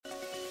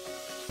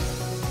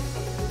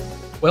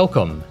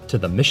Welcome to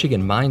the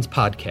Michigan Minds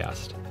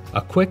Podcast,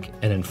 a quick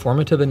and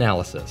informative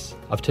analysis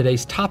of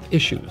today's top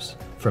issues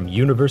from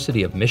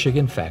University of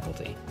Michigan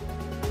faculty.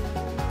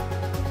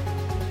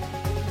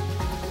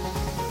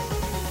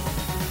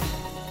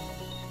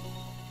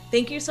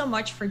 Thank you so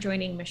much for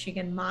joining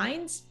Michigan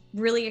Minds.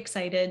 Really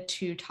excited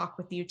to talk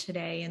with you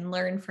today and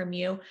learn from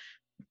you.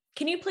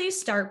 Can you please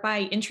start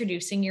by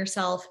introducing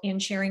yourself and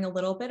sharing a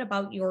little bit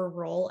about your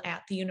role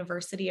at the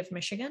University of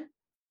Michigan?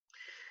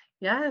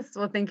 Yes,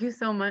 well, thank you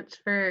so much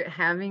for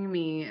having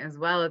me as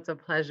well. It's a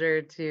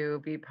pleasure to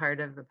be part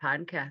of the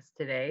podcast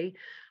today.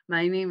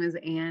 My name is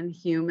Ann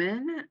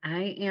Human.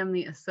 I am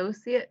the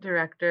Associate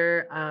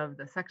Director of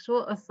the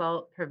Sexual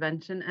Assault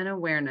Prevention and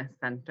Awareness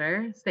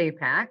Center,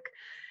 SAPAC,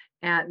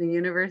 at the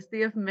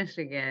University of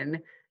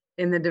Michigan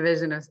in the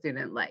Division of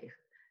Student Life.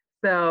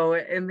 So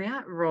in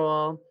that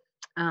role,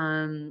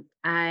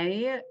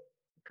 I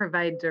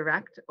provide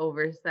direct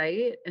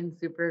oversight and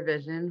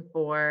supervision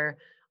for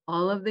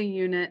all of the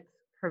unit's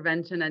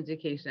prevention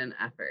education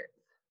efforts.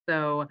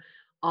 So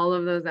all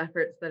of those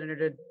efforts that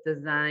are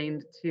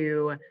designed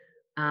to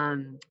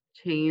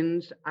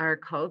change our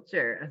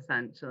culture,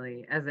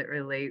 essentially, as it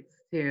relates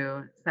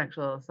to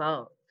sexual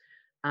assault.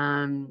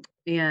 And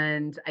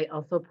I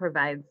also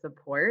provide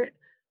support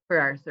for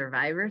our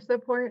survivor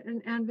support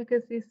and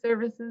advocacy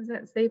services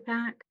at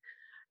SAPAC.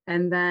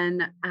 And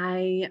then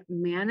I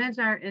manage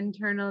our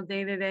internal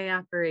day-to-day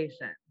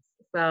operations.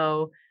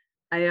 So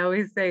I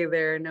always say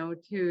there are no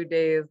 2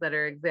 days that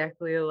are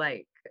exactly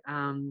alike.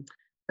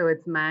 So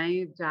it's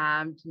my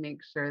job to make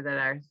sure that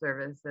our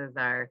services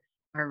are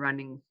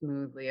running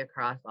smoothly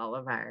across all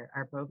of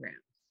our programs.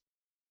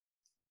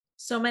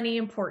 So many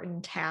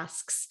important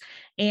tasks.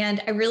 And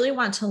I really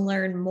want to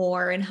learn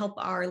more and help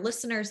our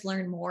listeners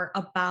learn more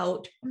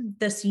about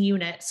this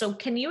unit. So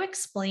can you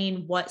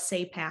explain what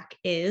SAPAC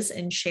is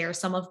and share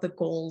some of the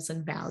goals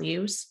and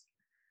values?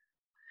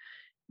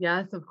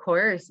 Yes, of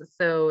course.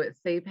 So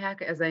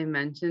SAPAC, as I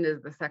mentioned,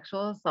 is the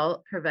Sexual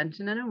Assault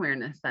Prevention and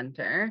Awareness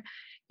Center.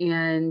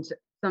 And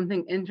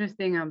something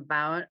interesting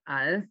about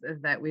us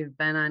is that we've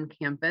been on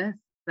campus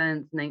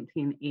since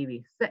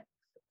 1986.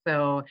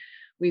 So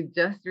we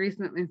just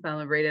recently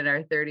celebrated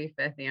our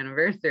 35th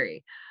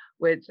anniversary,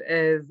 which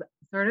is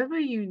sort of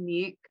a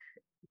unique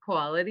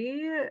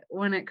quality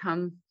when it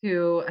comes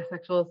to a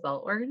sexual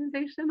assault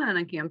organization on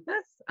a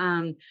campus,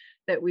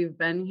 that we've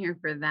been here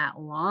for that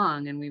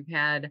long and we've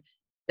had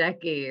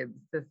decades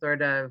to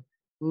sort of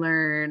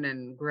learn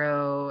and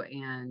grow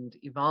and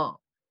evolve.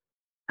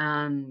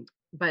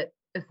 But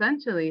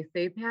essentially,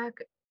 SAPAC,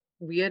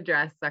 we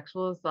address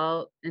sexual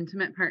assault,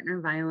 intimate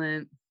partner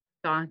violence,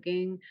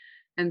 stalking,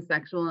 and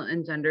sexual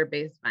and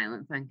gender-based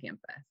violence on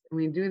campus. And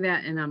we do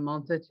that in a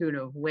multitude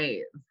of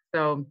ways.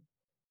 So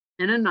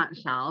in a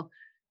nutshell,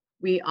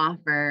 we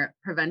offer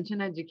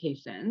prevention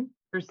education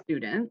for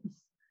students.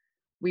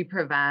 We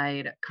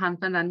provide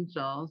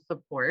confidential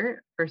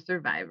support for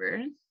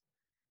survivors.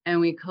 And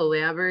we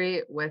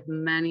collaborate with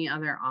many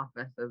other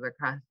offices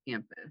across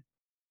campus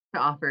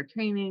to offer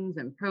trainings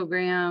and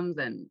programs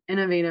and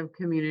innovative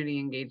community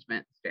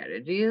engagement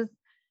strategies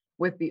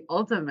with the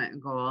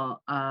ultimate goal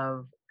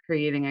of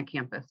creating a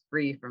campus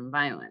free from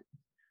violence.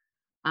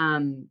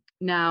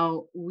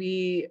 Now,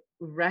 we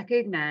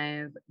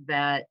recognize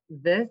that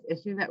this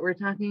issue that we're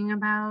talking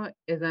about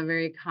is a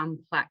very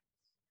complex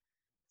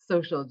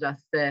social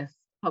justice,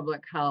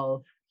 public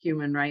health,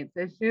 human rights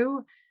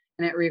issue,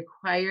 and it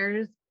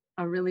requires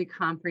a really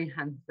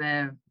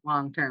comprehensive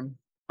long-term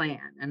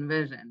plan and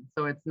vision.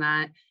 So it's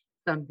not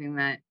something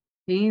that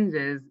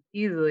changes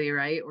easily,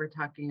 right? We're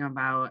talking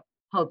about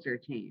culture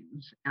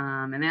change,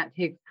 and that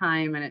takes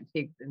time and it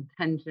takes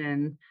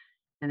intention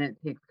and it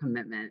takes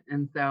commitment.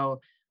 And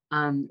so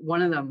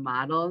one of the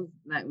models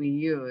that we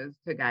use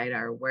to guide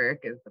our work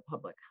is the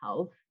public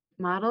health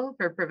model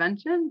for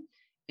prevention.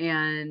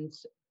 And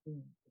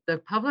the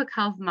public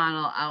health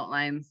model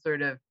outlines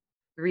sort of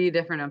 3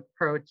 different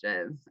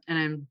approaches. And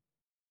I'm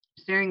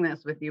sharing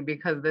this with you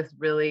because this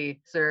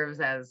really serves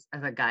as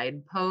a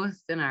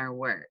guidepost in our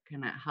work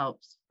and it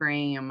helps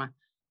frame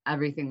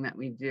everything that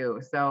we do.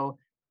 So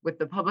with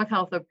the public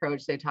health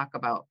approach, they talk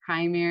about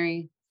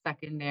primary,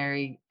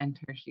 secondary, and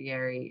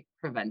tertiary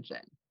prevention.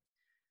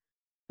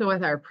 So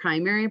with our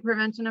primary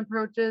prevention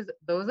approaches,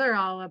 those are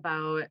all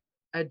about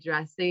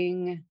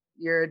addressing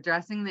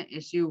the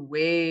issue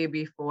way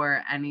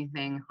before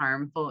anything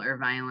harmful or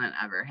violent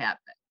ever happens.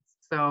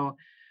 So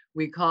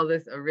we call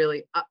this a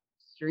really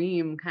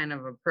upstream kind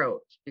of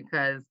approach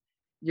because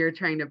you're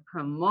trying to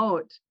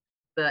promote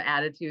the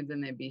attitudes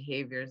and the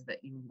behaviors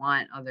that you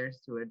want others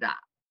to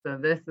adopt. So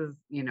this is,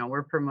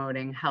 we're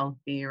promoting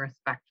healthy,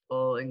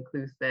 respectful,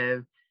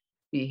 inclusive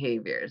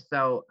behaviors.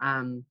 So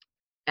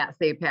at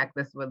SAPAC,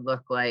 this would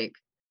look like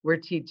we're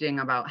teaching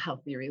about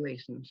healthy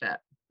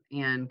relationships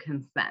and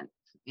consent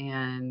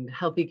and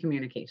healthy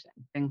communication,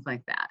 things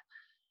like that.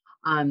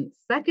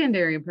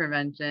 Secondary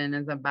prevention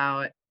is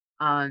about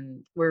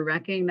we're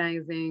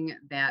recognizing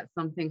that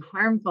something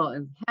harmful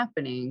is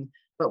happening,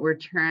 but we're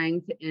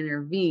trying to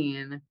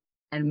intervene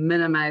and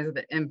minimize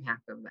the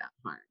impact of that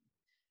harm.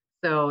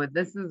 So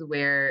this is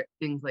where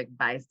things like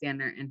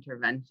bystander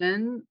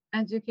intervention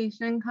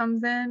education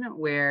comes in,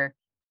 where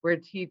we're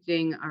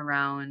teaching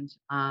around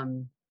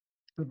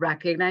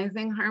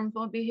recognizing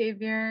harmful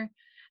behavior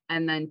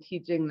and then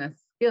teaching the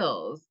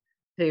skills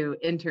to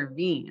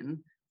intervene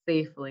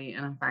safely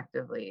and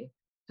effectively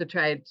to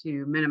try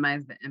to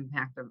minimize the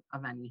impact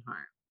of any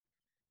harm.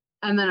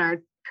 And then our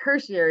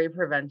tertiary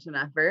prevention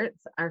efforts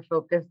are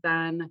focused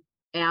on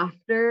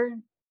after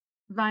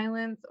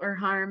violence or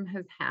harm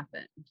has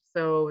happened.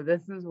 So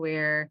this is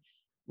where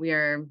we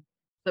are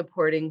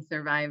supporting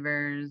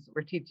survivors.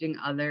 We're teaching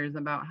others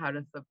about how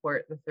to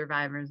support the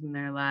survivors in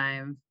their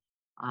lives.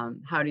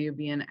 How do you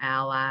be an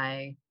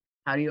ally?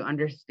 How do you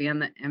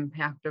understand the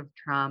impact of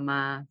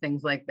trauma?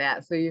 Things like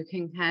that. So you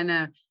can kind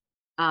of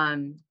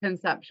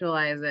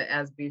conceptualize it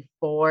as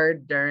before,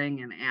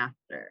 during, and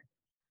after.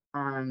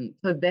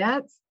 So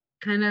that's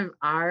kind of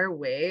our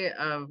way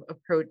of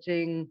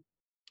approaching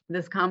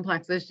this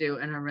complex issue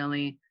in a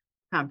really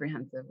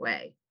comprehensive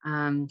way.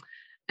 And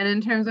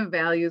in terms of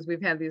values,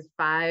 we've had these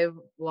 5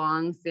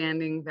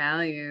 long-standing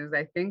values,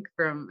 I think,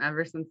 from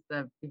ever since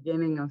the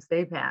beginning of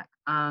SAPAC.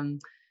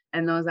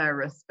 And those are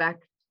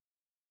respect,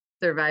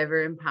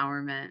 survivor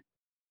empowerment,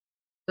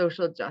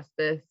 social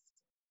justice,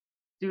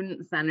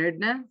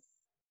 student-centeredness,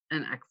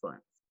 and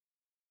excellence.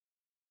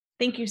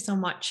 Thank you so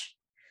much.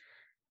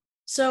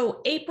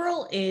 So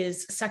April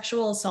is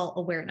Sexual Assault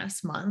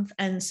Awareness Month,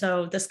 and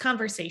so this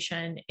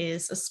conversation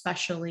is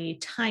especially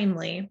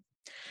timely.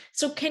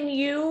 So can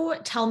you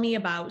tell me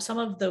about some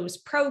of those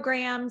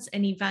programs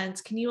and events?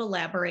 Can you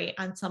elaborate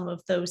on some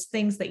of those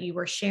things that you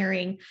were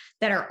sharing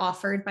that are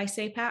offered by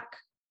SAPAC?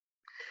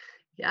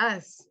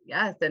 Yes.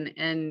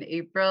 And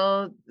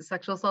April,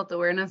 Sexual Assault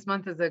Awareness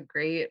Month, is a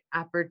great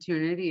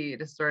opportunity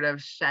to sort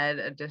of shed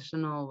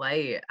additional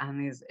light on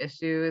these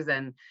issues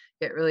and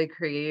get really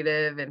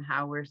creative in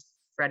how we're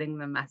spreading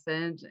the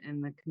message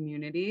in the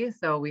community.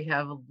 So we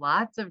have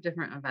lots of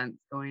different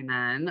events going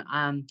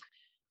on.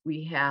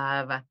 We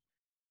have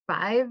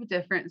 5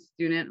 different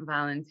student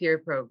volunteer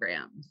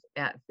programs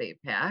at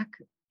SAPAC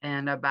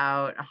and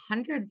about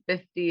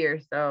 150 or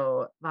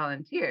so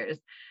volunteers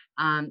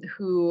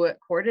who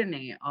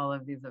coordinate all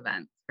of these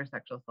events for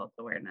Sexual Assault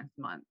Awareness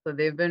Month. So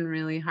they've been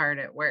really hard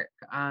at work.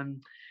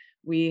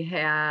 We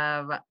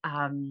have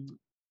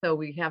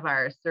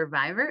our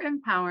Survivor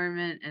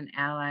Empowerment and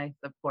Ally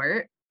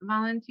Support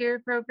volunteer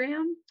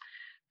program.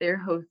 They're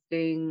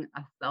hosting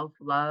a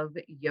self-love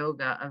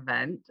yoga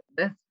event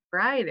this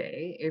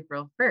Friday,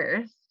 April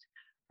 1st,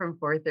 from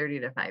 4:30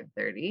 to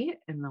 5:30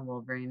 in the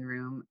Wolverine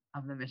Room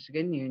of the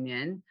Michigan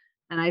Union.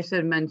 And I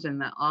should mention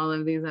that all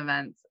of these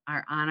events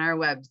are on our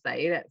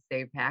website at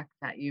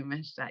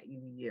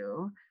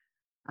sapac.umich.edu.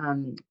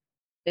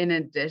 In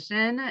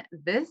addition,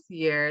 this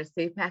year,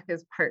 SAPAC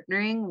is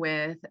partnering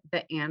with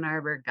the Ann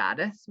Arbor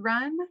Goddess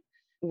Run,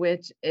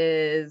 which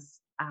is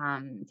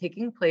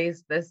taking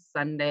place this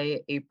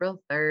Sunday,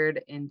 April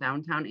 3rd in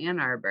downtown Ann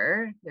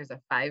Arbor. There's a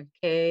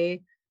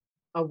 5K,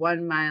 a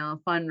 1-mile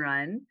fun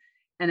run,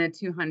 and a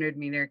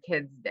 200-meter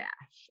kids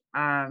dash.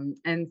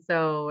 And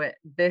so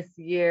this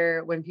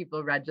year, when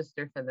people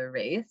register for the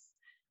race,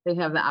 they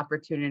have the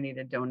opportunity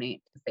to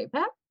donate to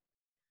SAPAC.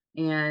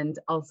 And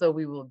also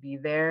we will be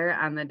there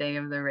on the day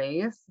of the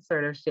race,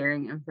 sort of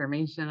sharing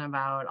information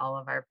about all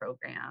of our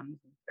programs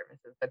and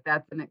services. But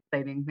that's an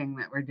exciting thing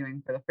that we're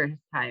doing for the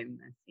first time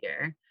this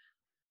year.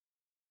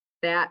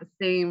 That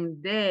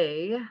same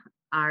day,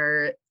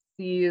 our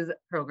SEAS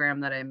program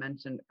that I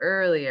mentioned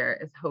earlier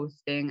is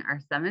hosting our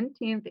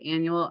 17th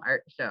annual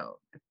art show.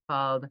 It's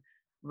called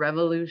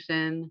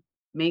Revolution,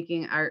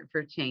 Making Art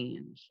for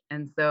Change.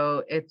 And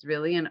so it's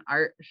really an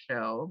art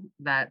show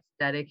that's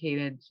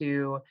dedicated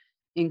to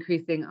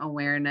increasing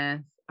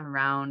awareness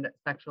around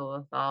sexual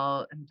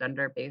assault and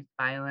gender-based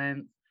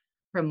violence,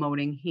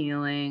 promoting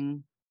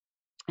healing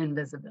and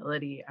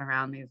visibility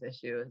around these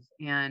issues.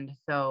 And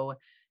so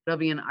there'll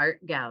be an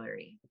art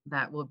gallery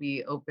that will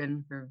be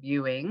open for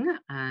viewing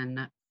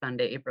on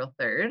Sunday, April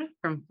 3rd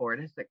from 4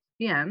 to 6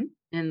 p.m.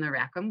 in the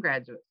Rackham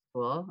Graduate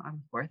School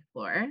on the 4th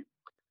floor.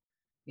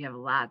 We have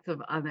lots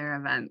of other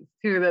events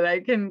too that I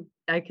can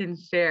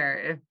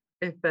share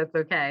if that's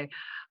okay.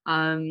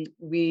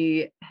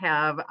 We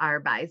have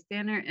our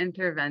bystander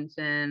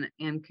intervention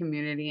and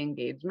community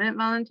engagement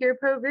volunteer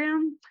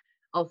program,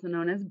 also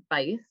known as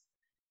BICE,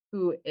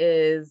 who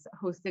is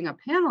hosting a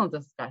panel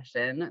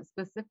discussion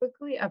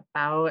specifically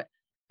about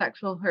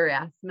sexual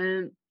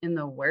harassment in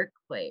the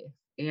workplace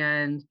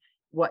and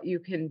what you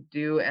can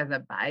do as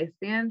a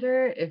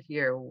bystander if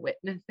you're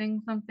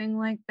witnessing something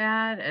like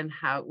that, and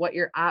what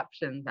your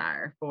options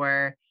are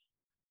for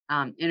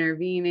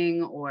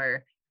intervening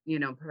or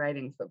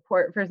providing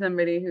support for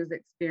somebody who's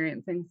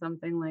experiencing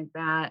something like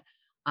that.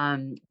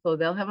 So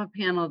they'll have a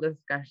panel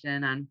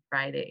discussion on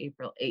Friday,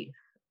 April 8th,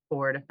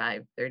 4 to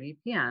 5:30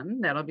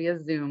 p.m. That'll be a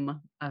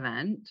Zoom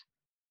event.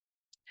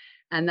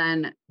 And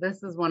then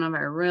this is one of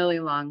our really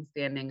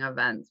long-standing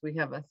events. We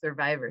have a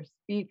Survivor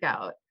Speak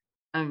Out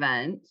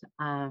event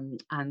on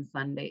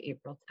Sunday,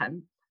 April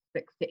 10th,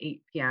 6 to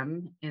 8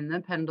 p.m. in the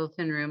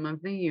Pendleton Room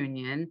of the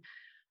Union.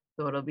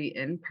 So it'll be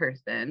in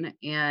person.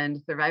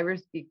 And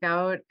Survivors Speak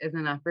Out is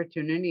an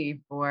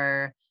opportunity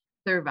for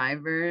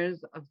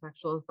survivors of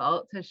sexual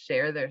assault to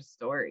share their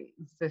stories,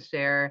 to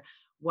share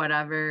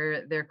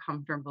whatever they're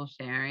comfortable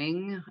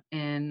sharing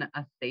in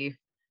a safe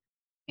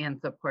and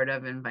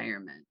supportive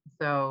environment.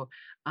 So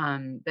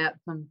that's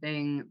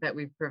something that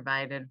we've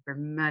provided for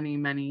many,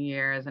 many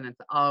years. And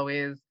it's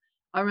always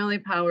a really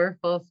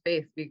powerful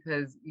space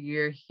because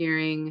you're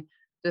hearing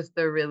just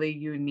the really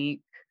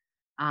unique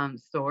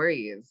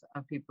stories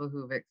of people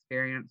who've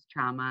experienced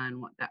trauma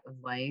and what that was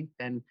like.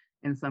 And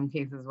in some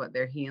cases, what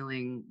their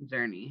healing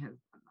journey has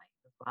been like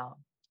as well.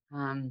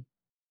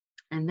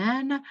 And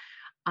then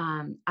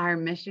our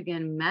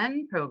Michigan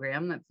Men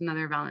program, that's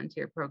another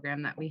volunteer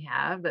program that we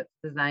have that's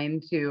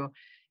designed to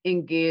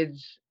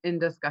engage in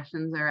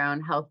discussions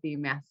around healthy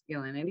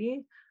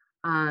masculinity.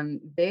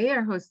 They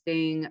are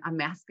hosting a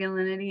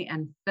masculinity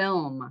and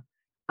film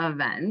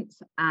event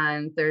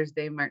on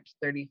Thursday, March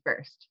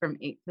 31st from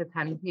 8 to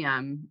 10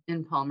 p.m.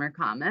 in Palmer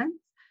Commons.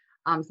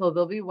 So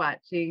they'll be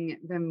watching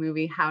the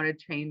movie How to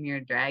Train Your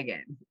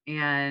Dragon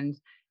and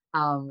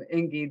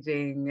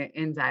engaging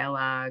in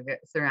dialogue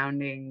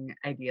surrounding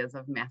ideas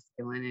of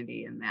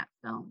masculinity in that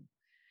film.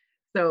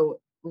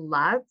 So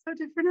lots of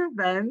different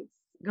events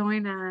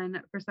going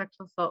on for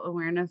Sexual Assault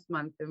Awareness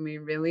Month, and we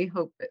really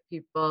hope that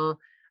people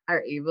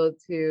are able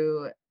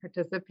to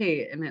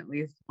participate in at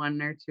least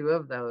one or two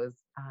of those.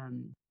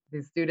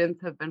 The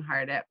students have been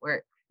hard at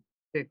work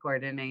to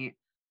coordinate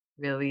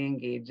really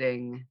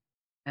engaging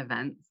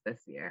events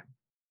this year.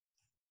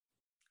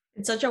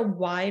 It's such a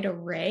wide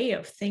array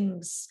of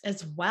things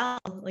as well.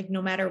 Like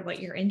no matter what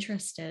your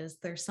interest is,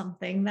 there's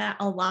something that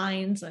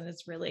aligns and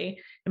is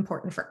really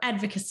important for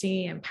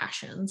advocacy and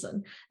passions.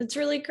 And it's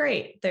really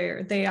great.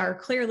 They are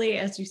clearly,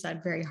 as you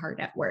said, very hard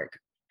at work.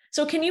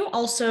 So can you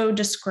also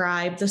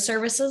describe the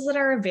services that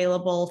are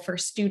available for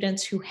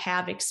students who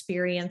have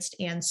experienced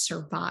and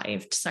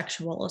survived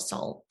sexual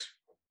assault?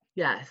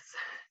 Yes.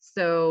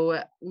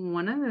 So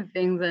one of the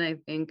things that I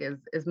think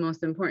is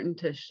most important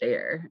to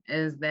share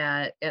is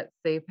that at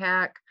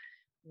SAPAC,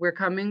 we're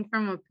coming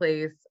from a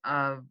place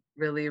of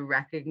really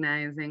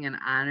recognizing and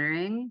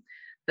honoring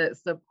that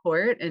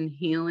support and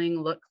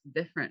healing looks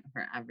different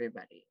for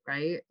everybody,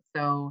 right?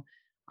 So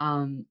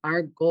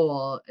our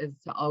goal is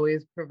to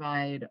always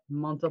provide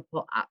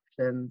multiple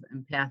options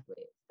and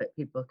pathways that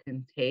people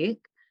can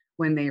take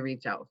when they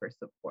reach out for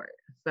support.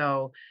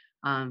 So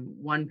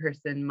one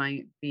person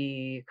might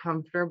be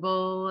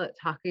comfortable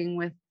talking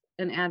with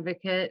an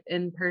advocate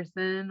in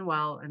person,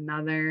 while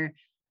another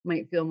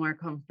might feel more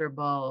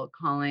comfortable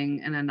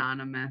calling an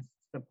anonymous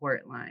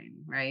support line,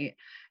 right?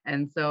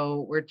 And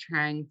so we're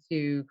trying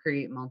to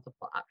create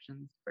multiple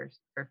options for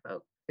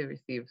folks to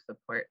receive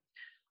support.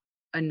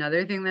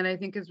 Another thing that I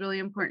think is really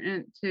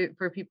important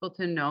for people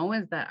to know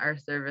is that our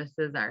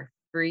services are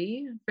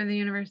free for the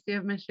University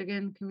of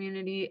Michigan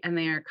community and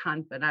they are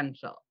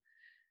confidential.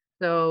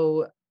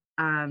 So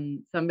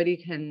somebody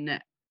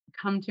can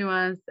come to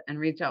us and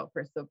reach out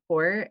for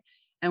support,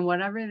 and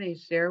whatever they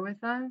share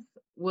with us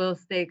will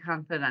stay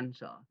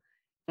confidential.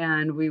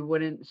 And we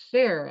wouldn't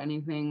share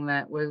anything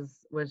that was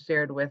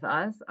shared with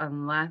us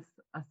unless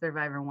a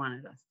survivor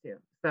wanted us to.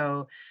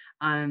 So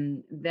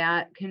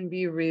that can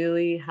be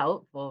really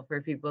helpful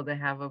for people to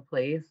have a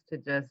place to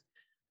just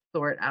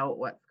sort out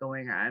what's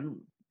going on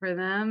for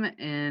them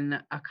in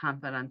a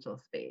confidential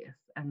space.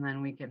 And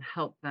then we can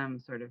help them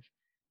sort of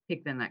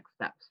take the next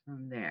steps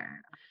from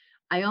there.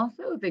 I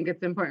also think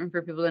it's important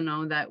for people to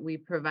know that we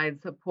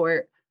provide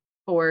support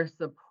for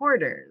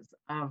supporters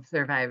of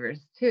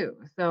survivors too.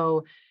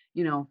 So,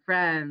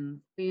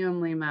 friends,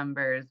 family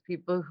members,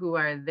 people who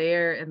are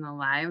there in the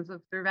lives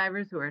of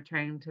survivors who are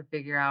trying to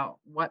figure out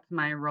what's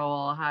my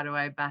role, how do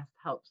I best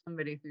help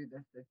somebody through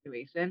this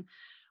situation.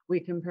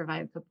 We can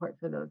provide support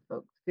for those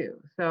folks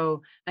too.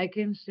 So I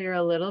can share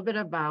a little bit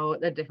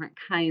about the different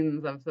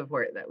kinds of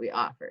support that we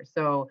offer.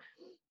 So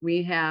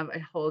we have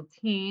a whole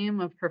team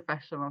of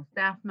professional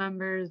staff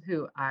members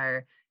who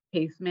are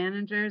case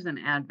managers and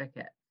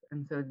advocates.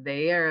 And so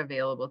they are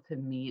available to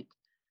meet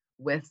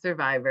with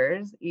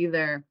survivors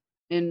either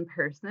in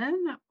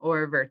person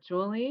or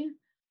virtually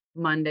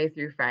Monday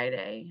through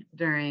Friday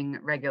during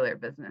regular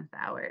business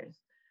hours.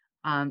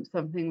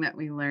 Something that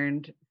we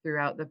learned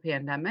throughout the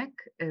pandemic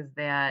is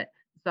that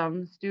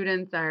some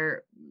students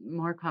are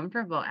more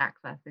comfortable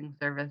accessing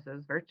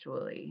services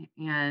virtually,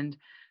 and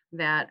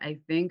that I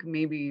think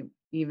maybe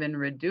even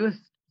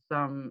reduced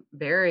some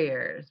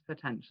barriers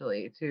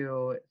potentially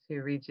to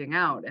reaching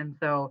out. And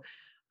so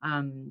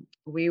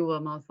we will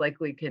most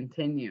likely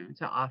continue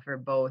to offer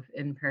both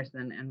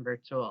in-person and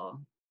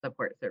virtual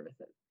support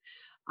services.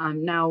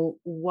 Now,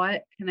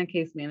 what can a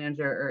case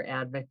manager or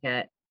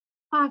advocate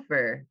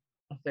offer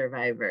a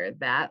survivor?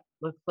 That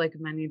looks like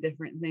many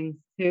different things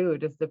too,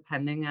 just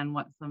depending on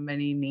what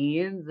somebody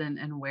needs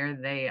and where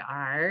they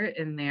are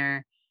in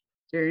their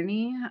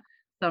journey.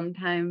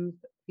 Sometimes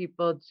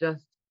people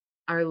just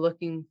are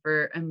looking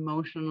for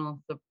emotional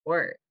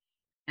support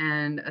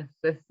and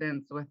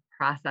assistance with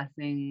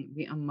processing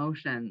the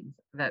emotions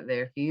that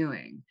they're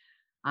feeling.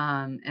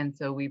 And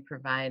so we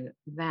provide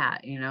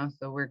that,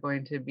 so we're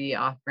going to be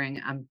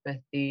offering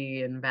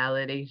empathy and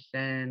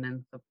validation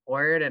and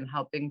support and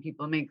helping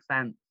people make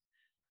sense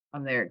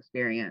of their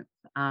experience.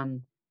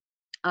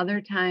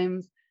 Other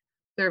times,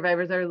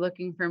 survivors are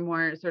looking for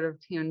more sort of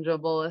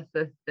tangible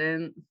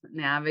assistance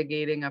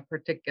navigating a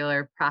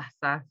particular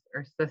process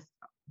or system.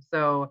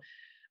 So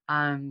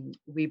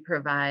we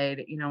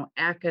provide,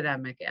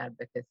 academic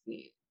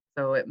advocacy.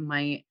 So it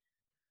might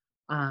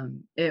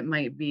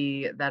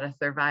be that a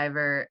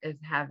survivor is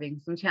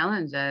having some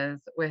challenges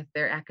with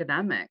their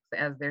academics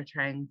as they're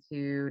trying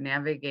to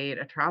navigate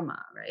a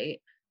trauma, right?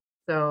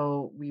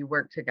 So we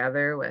work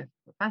together with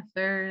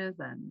professors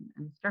and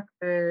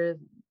instructors,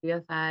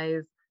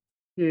 CSIs,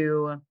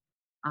 to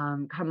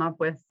come up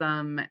with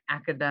some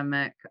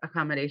academic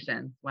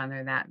accommodations,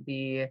 whether that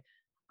be,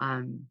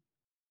 an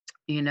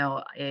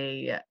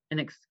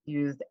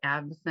excused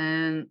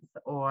absence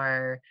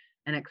or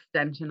an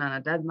extension on a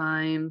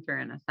deadline for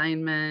an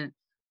assignment.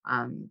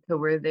 So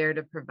we're there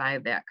to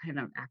provide that kind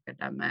of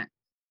academic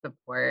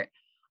support.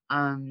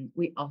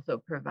 We also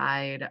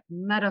provide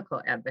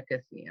medical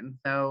advocacy. And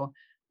so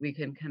we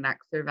can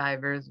connect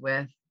survivors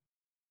with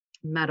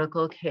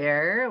medical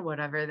care,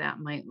 whatever that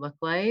might look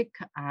like.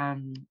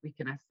 We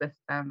can assist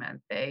them as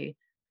they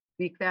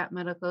seek that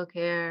medical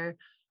care.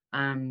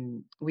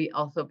 We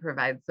also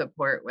provide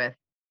support with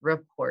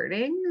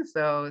reporting.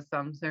 So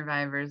some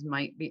survivors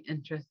might be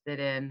interested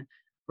in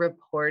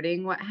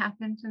reporting what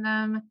happened to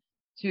them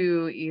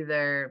to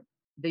either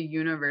the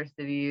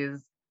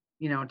university's,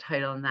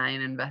 Title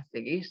IX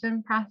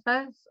investigation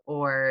process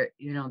or,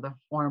 the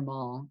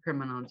formal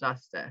criminal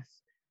justice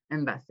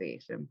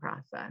investigation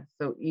process.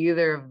 So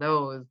either of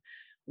those,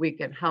 we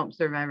can help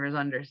survivors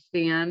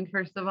understand,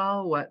 first of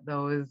all, what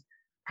those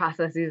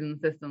processes and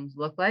systems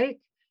look like.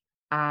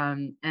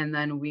 And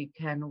then we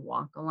can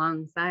walk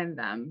alongside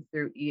them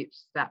through each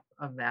step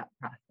of that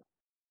process.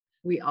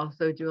 We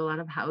also do a lot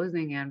of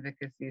housing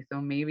advocacy. So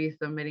maybe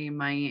somebody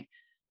might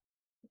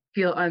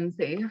feel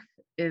unsafe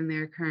in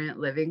their current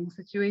living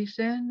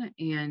situation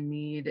and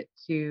need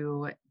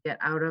to get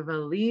out of a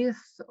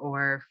lease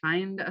or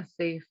find a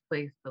safe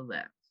place to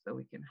live. So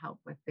we can help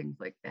with things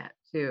like that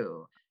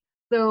too.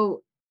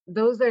 So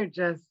those are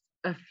just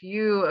a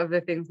few of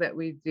the things that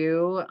we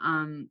do.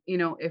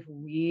 If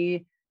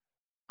we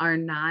are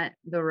not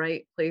the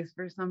right place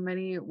for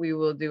somebody, we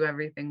will do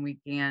everything we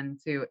can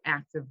to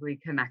actively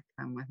connect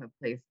them with a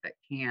place that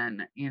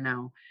can,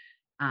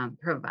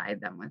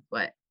 provide them with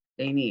what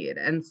they need.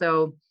 And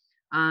so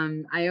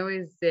I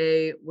always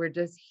say we're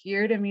just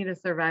here to meet a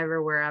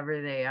survivor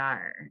wherever they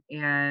are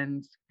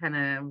and kind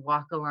of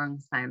walk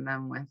alongside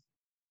them with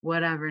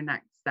whatever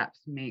next steps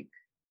make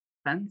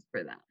sense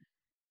for them.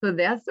 So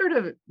that's sort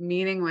of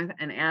meeting with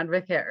an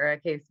advocate or a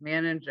case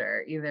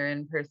manager, either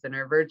in person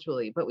or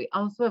virtually. But we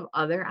also have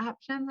other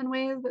options and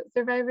ways that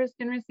survivors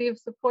can receive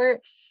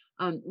support.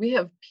 We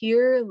have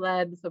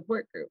peer-led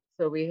support groups.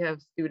 So we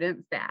have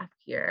student staff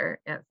here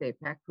at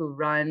SAPAC who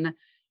run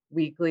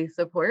weekly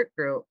support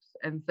groups.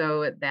 And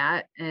so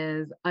that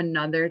is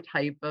another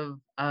type of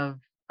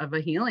a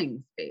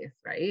healing space,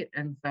 right?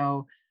 And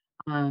so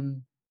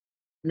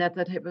that's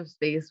a type of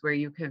space where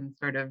you can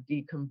sort of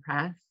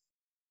decompress,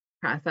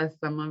 process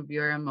some of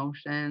your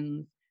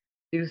emotions,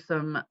 do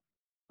some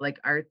like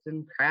arts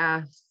and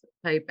crafts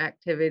type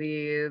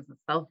activities,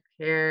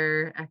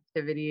 self-care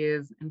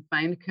activities, and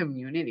find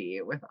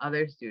community with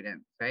other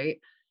students, right?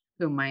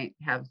 Who might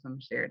have some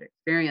shared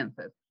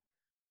experiences.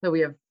 So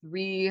we have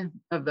 3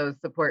 of those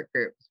support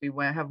groups. We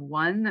have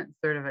one that's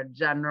sort of a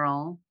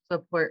general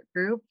support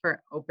group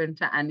for open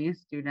to any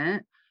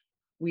student.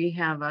 We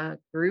have a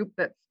group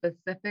that's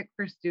specific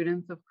for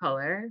students of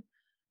color.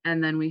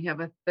 And then we have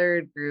a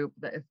third group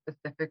that is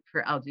specific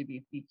for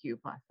LGBTQ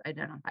plus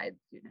identified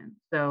students.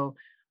 So,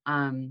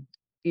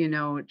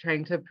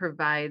 trying to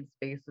provide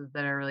spaces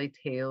that are really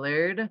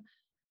tailored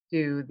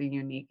to the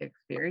unique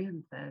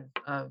experiences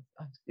of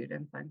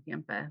students on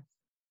campus.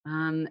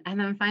 And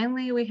then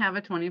finally, we have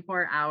a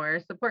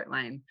 24-hour support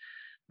line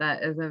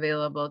that is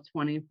available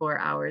 24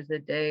 hours a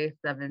day,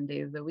 7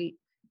 days a week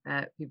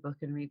that people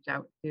can reach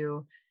out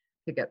to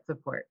get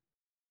support.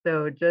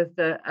 So just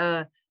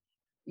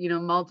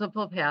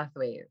multiple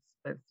pathways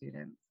that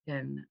students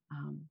can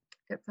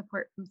get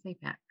support from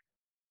SAPAC.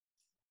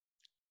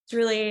 It's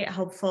really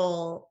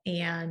helpful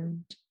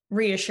and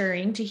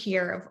reassuring to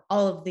hear of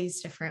all of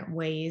these different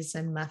ways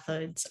and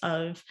methods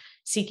of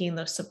seeking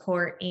the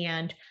support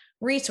and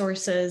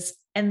resources.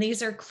 And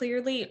these are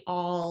clearly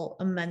all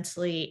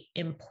immensely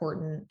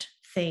important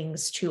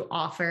things to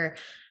offer.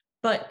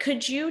 But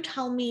could you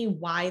tell me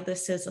why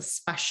this is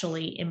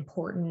especially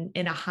important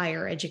in a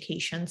higher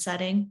education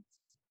setting?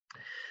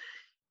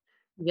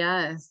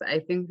 Yes, I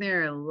think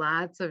there are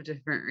lots of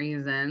different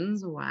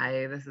reasons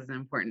why this is an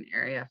important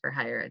area for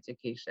higher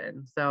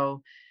education.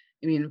 So,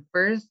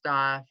 first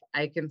off,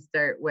 I can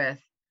start with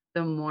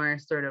the more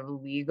sort of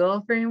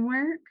legal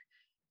framework.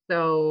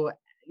 So,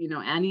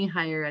 any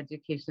higher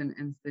education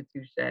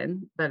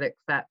institution that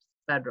accepts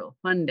federal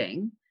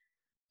funding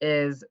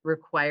is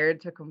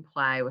required to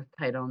comply with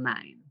Title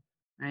IX.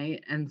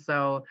 right? And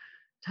so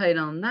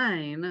Title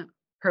IX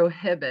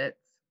prohibits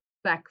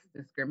sex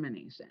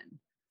discrimination.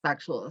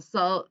 Sexual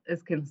assault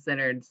is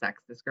considered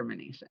sex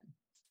discrimination.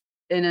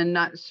 In a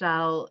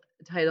nutshell,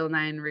 Title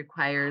IX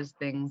requires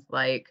things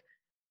like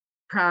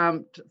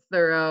prompt,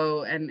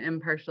 thorough, and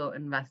impartial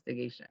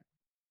investigation.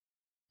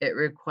 It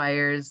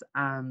requires,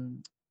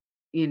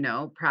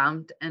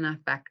 prompt and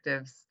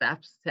effective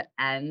steps to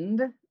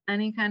end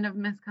any kind of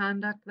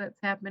misconduct that's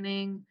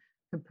happening,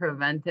 to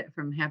prevent it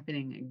from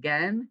happening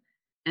again,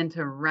 and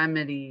to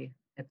remedy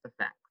its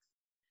effects.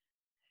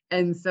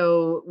 And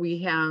so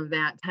we have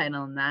that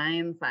Title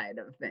IX side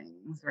of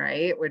things,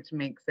 right? Which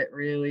makes it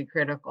really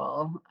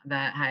critical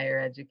that higher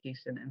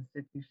education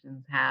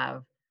institutions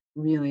have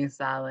really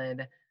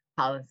solid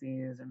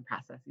policies and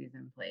processes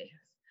in place.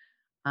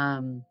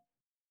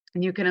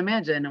 And you can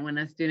imagine when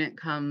a student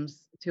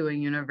comes to a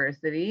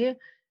university,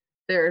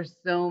 there are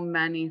so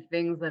many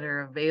things that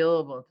are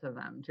available to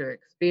them to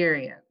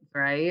experience,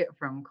 right?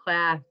 From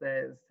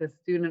classes to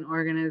student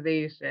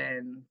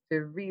organizations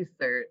to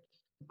research,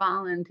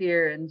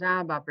 volunteer and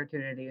job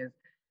opportunities.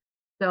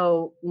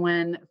 So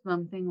when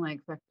something like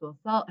sexual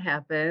assault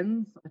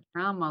happens, a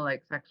trauma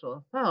like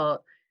sexual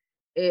assault,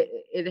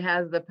 it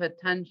has the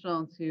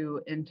potential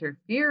to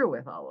interfere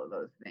with all of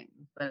those things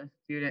that a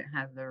student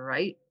has the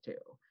right to.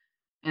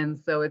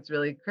 And so it's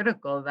really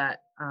critical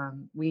that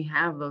we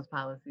have those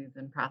policies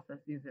and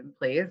processes in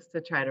place to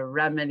try to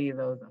remedy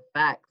those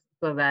effects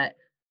so that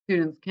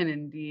students can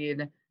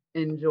indeed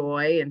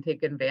enjoy and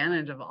take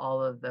advantage of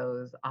all of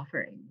those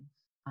offerings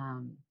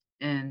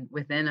and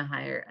within a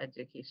higher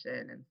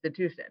education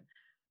institution.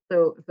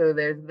 So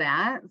there's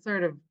that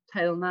sort of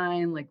Title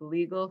IX, like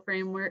legal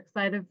framework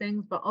side of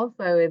things, but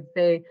also I'd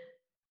say,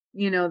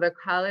 the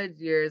college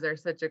years are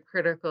such a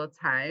critical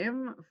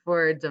time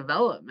for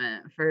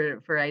development,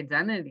 for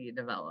identity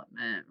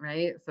development,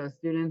 right? So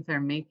students are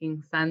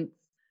making sense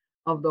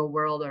of the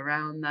world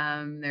around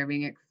them. They're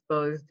being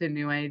exposed to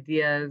new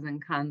ideas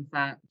and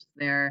concepts.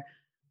 They're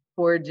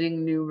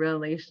forging new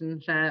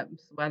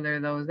relationships, whether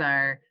those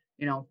are,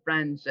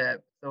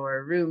 friendships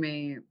or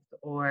roommates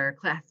or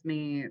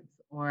classmates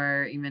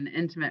or even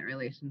intimate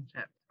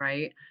relationships,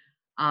 right?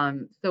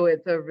 So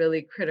it's a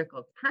really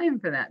critical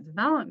time for that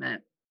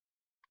development.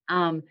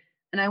 And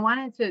I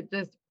wanted to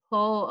just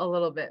pull a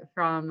little bit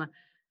from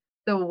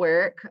the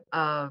work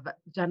of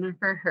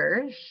Jennifer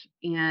Hirsch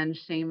and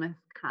Shamus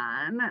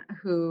Khan,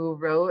 who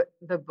wrote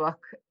the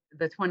book,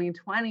 the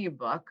 2020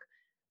 book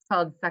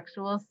called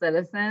Sexual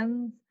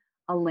Citizens,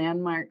 a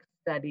landmark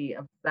study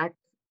of sex,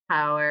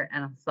 power,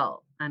 and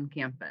assault on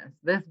campus.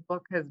 This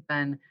book has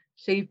been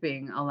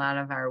shaping a lot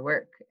of our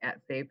work at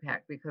SAPAC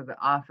because it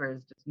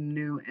offers just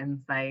new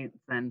insights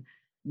and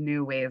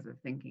new ways of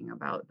thinking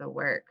about the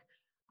work.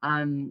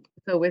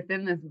 So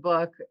within this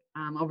book,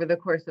 over the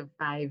course of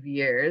 5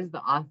 years, the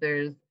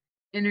authors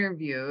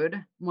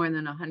interviewed more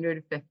than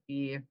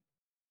 150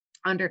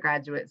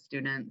 undergraduate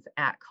students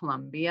at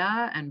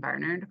Columbia and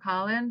Barnard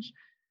College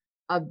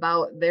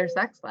about their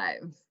sex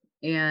lives.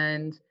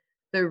 And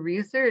the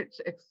research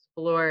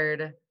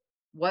explored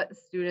what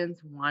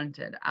students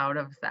wanted out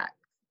of sex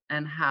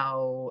and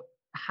how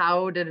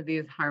did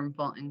these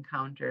harmful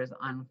encounters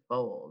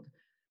unfold.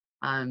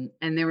 And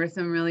there were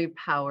some really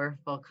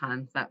powerful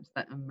concepts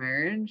that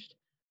emerged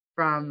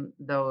from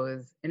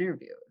those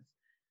interviews.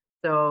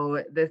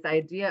 So this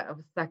idea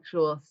of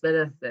sexual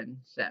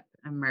citizenship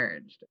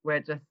emerged,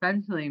 which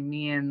essentially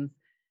means,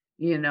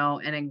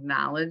 an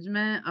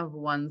acknowledgement of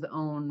one's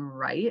own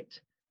right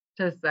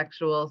to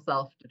sexual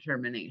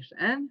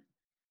self-determination,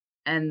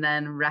 and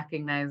then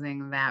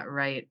recognizing that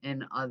right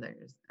in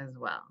others as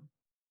well.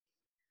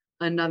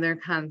 Another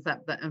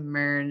concept that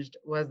emerged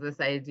was this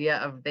idea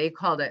of, they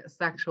called it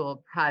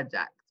sexual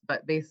projects,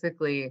 but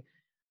basically,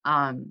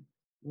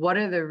 what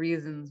are the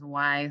reasons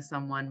why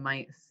someone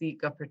might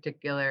seek a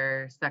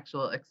particular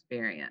sexual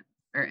experience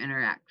or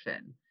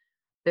interaction?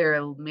 There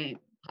are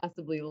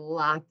possibly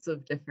lots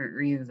of different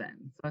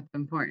reasons. So it's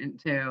important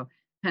to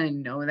kind of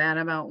know that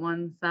about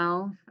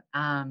oneself.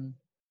 And,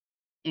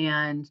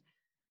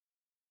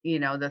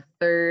 the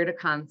third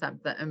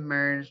concept that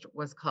emerged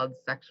was called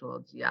sexual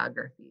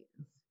geographies,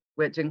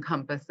 which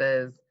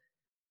encompasses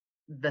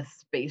the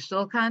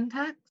spatial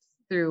context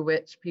through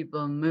which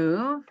people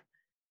move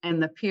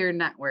and the peer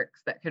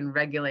networks that can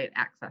regulate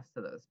access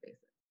to those spaces.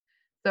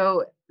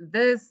 So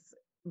this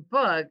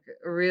book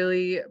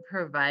really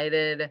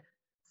provided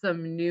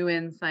some new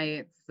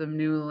insights, some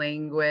new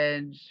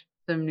language,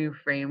 some new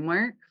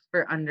frameworks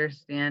for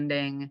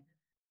understanding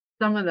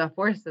some of the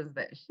forces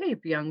that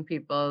shape young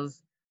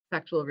people's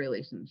sexual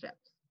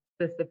relationships,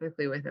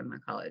 specifically within the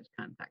college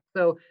context.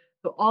 So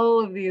all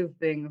of these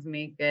things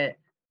make it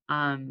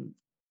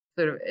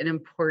sort of an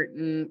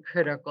important,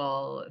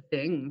 critical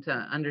thing to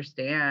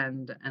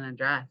understand and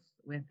address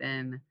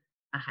within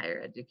a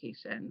higher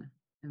education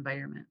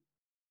environment.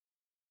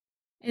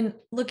 And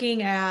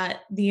looking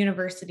at the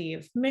University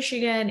of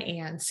Michigan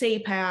and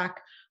SAPAC,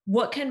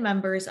 what can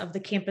members of the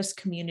campus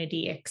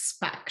community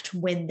expect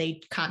when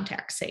they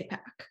contact SAPAC?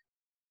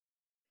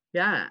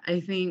 Yeah,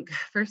 I think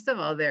first of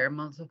all, there are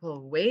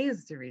multiple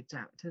ways to reach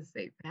out to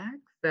SAPAC.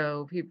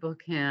 So people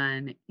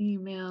can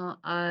email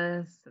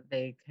us,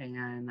 they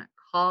can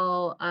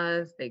call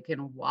us, they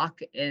can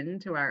walk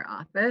into our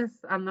office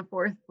on the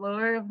fourth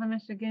floor of the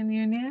Michigan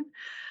Union.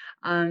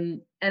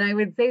 And I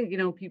would say,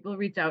 people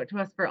reach out to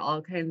us for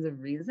all kinds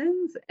of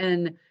reasons.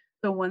 And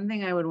the one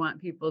thing I would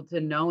want people to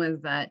know is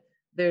that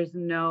there's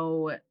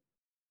no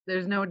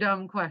there's no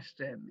dumb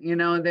question.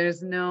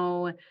 There's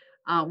no,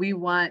 we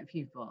want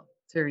people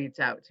to reach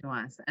out to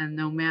us. And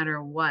no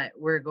matter what,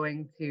 we're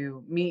going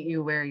to meet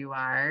you where you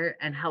are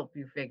and help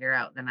you figure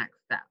out the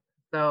next step.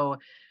 So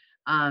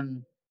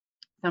um,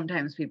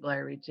 sometimes people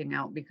are reaching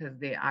out because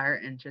they are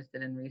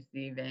interested in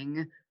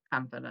receiving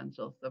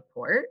confidential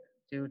support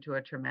due to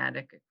a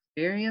traumatic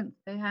experience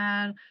they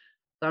had.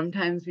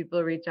 Sometimes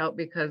people reach out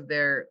because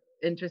they're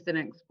interested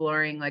in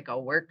exploring like a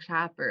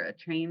workshop or a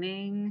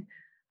training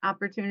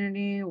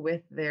opportunity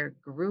with their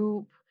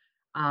group.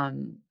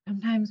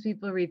 Sometimes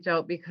people reach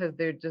out because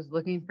they're just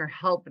looking for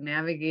help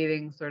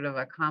navigating sort of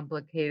a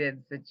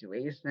complicated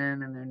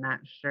situation and they're not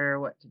sure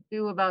what to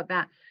do about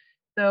that.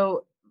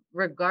 So,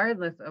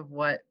 regardless of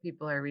what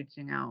people are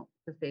reaching out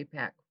to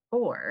SAPAC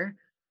for,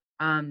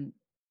 um,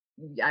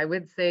 I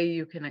would say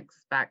you can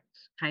expect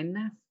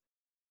kindness,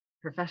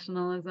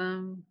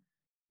 professionalism,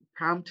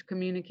 prompt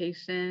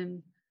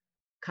communication,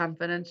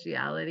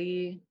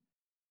 confidentiality,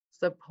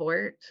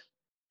 support,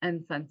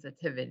 and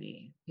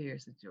sensitivity to your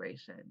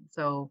situation.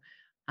 So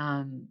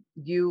um,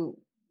 you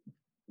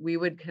we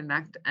would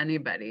connect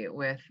anybody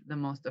with the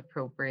most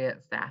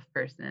appropriate staff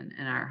person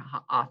in our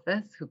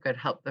office who could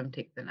help them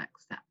take the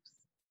next steps.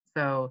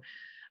 So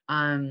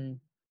um,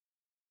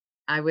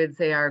 I would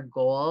say our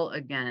goal,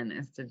 again,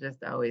 is to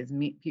just always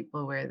meet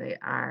people where they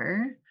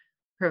are,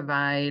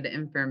 provide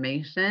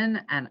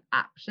information and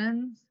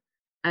options,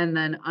 and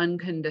then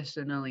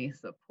unconditionally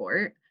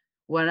support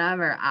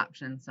whatever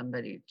option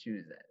somebody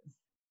chooses,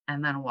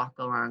 and then walk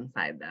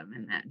alongside them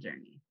in that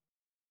journey.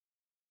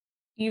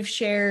 You've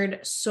shared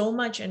so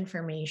much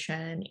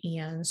information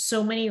and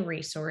so many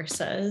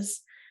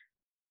resources.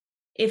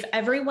 If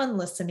everyone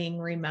listening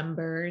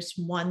remembers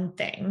one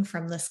thing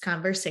from this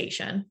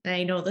conversation, and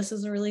I know this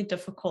is a really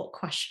difficult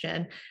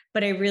question,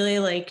 but I really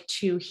like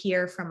to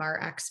hear from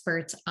our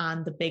experts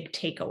on the big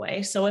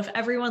takeaway. So, if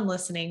everyone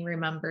listening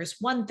remembers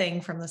one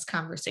thing from this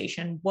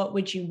conversation, what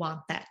would you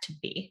want that to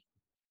be?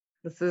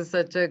 This is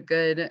such a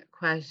good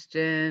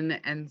question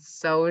and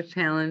so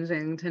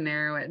challenging to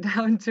narrow it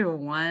down to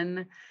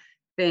one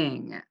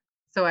thing.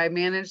 So I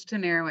managed to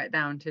narrow it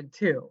down to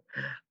two.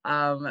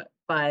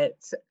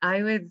 But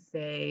I would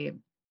say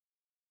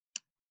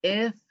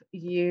if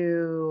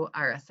you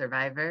are a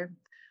survivor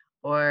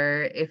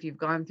or if you've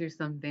gone through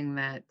something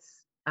that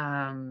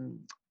um,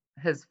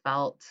 has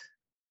felt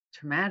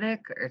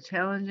traumatic or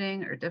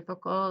challenging or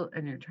difficult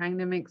and you're trying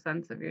to make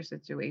sense of your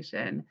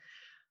situation,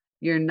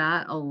 you're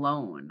not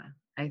alone.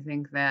 I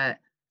think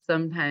that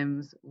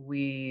sometimes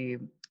we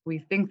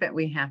think that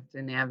we have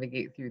to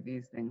navigate through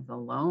these things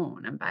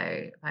alone and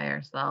by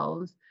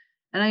ourselves.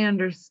 And I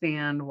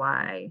understand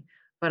why,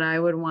 but I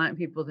would want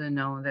people to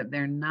know that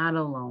they're not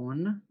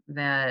alone,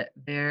 that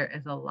there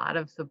is a lot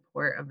of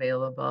support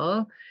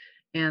available,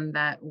 and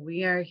that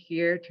we are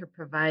here to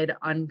provide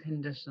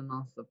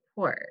unconditional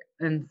support.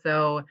 And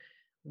so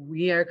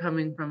we are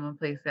coming from a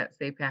place at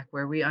SAPAC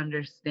where we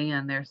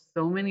understand there's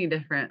so many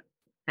different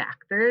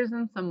factors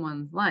in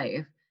someone's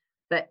life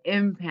that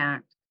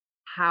impact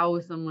how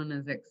someone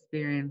is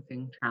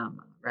experiencing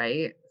trauma,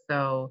 right?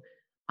 So,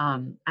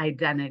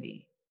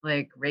 identity,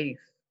 like race,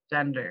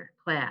 gender,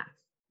 class,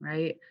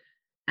 right?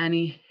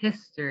 Any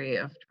history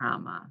of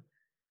trauma.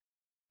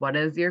 What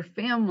does your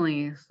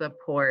family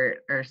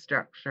support or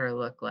structure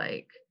look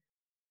like?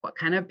 What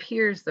kind of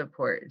peer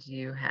support do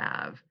you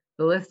have?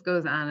 The list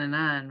goes on and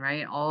on,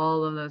 right?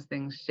 All of those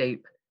things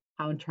shape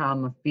how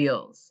trauma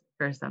feels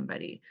for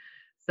somebody.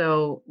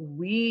 So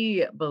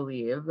we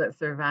believe that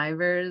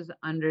survivors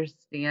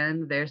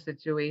understand their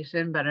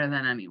situation better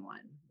than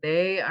anyone.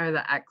 They are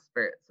the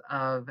experts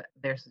of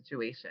their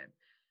situation.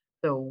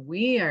 So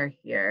we are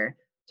here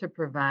to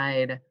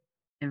provide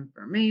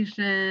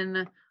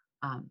information,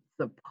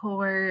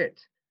 support,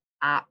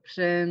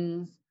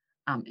 options,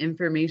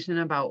 information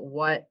about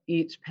what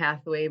each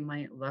pathway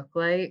might look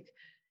like.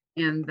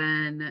 And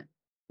then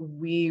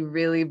we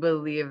really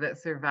believe that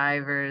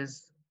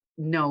survivors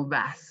know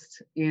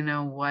best,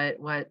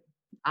 what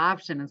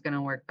option is going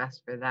to work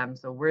best for them.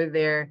 So we're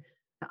there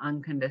to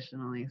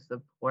unconditionally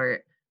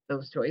support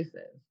those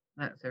choices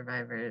that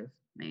survivors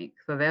make.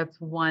 So that's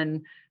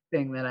one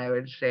thing that I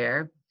would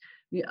share.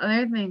 The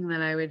other thing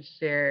that I would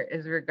share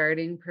is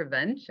regarding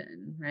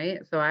prevention, right?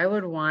 So I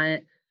would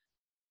want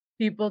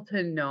people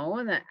to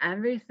know that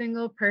every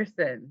single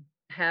person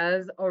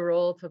has a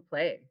role to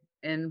play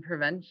in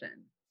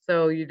prevention.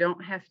 So you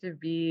don't have to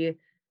be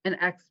an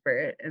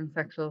expert in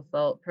sexual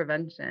assault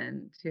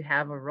prevention to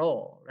have a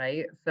role,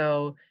 right?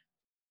 So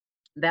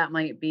that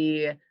might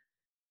be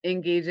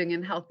engaging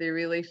in healthy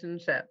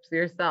relationships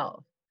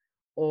yourself,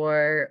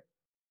 or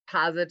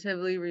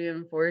positively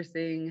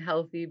reinforcing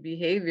healthy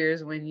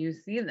behaviors when you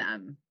see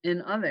them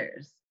in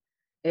others.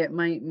 It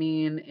might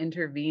mean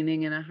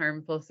intervening in a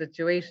harmful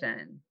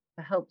situation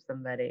to help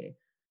somebody.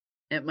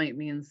 It might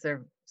mean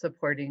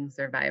supporting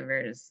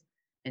survivors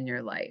in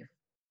your life.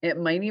 It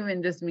might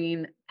even just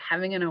mean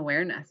having an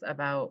awareness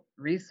about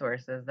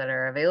resources that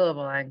are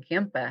available on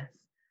campus,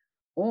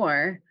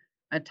 or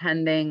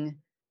attending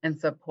and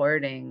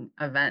supporting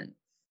events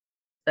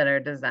that are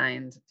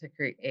designed to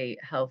create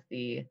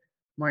healthy,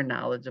 more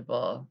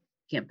knowledgeable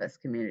campus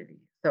community.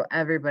 So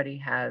everybody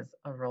has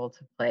a role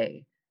to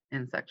play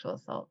in sexual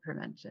assault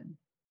prevention.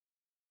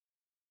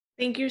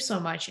 Thank you so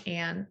much,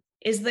 Anne.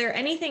 Is there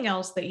anything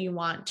else that you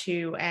want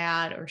to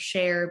add or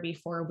share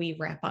before we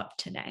wrap up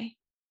today?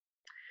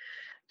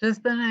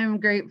 Just that I'm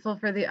grateful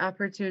for the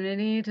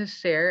opportunity to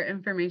share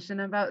information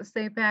about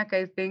SAPAC.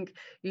 I think,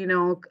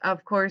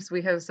 of course,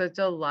 we have such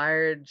a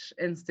large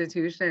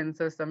institution,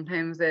 so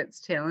sometimes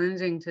it's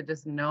challenging to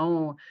just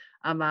know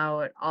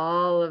about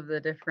all of the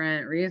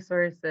different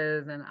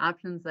resources and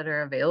options that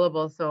are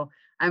available. So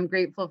I'm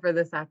grateful for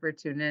this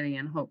opportunity,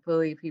 and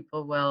hopefully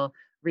people will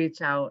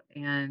reach out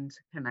and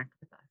connect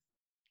with us.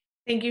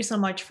 Thank you so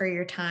much for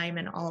your time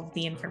and all of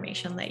the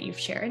information that you've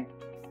shared.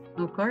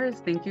 Of course.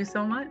 Thank you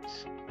so much.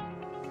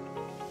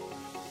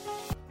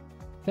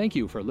 Thank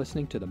you for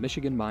listening to the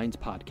Michigan Minds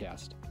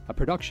Podcast, a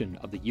production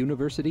of the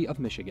University of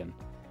Michigan.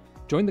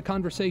 Join the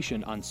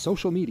conversation on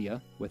social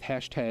media with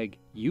hashtag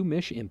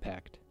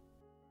UMichImpact.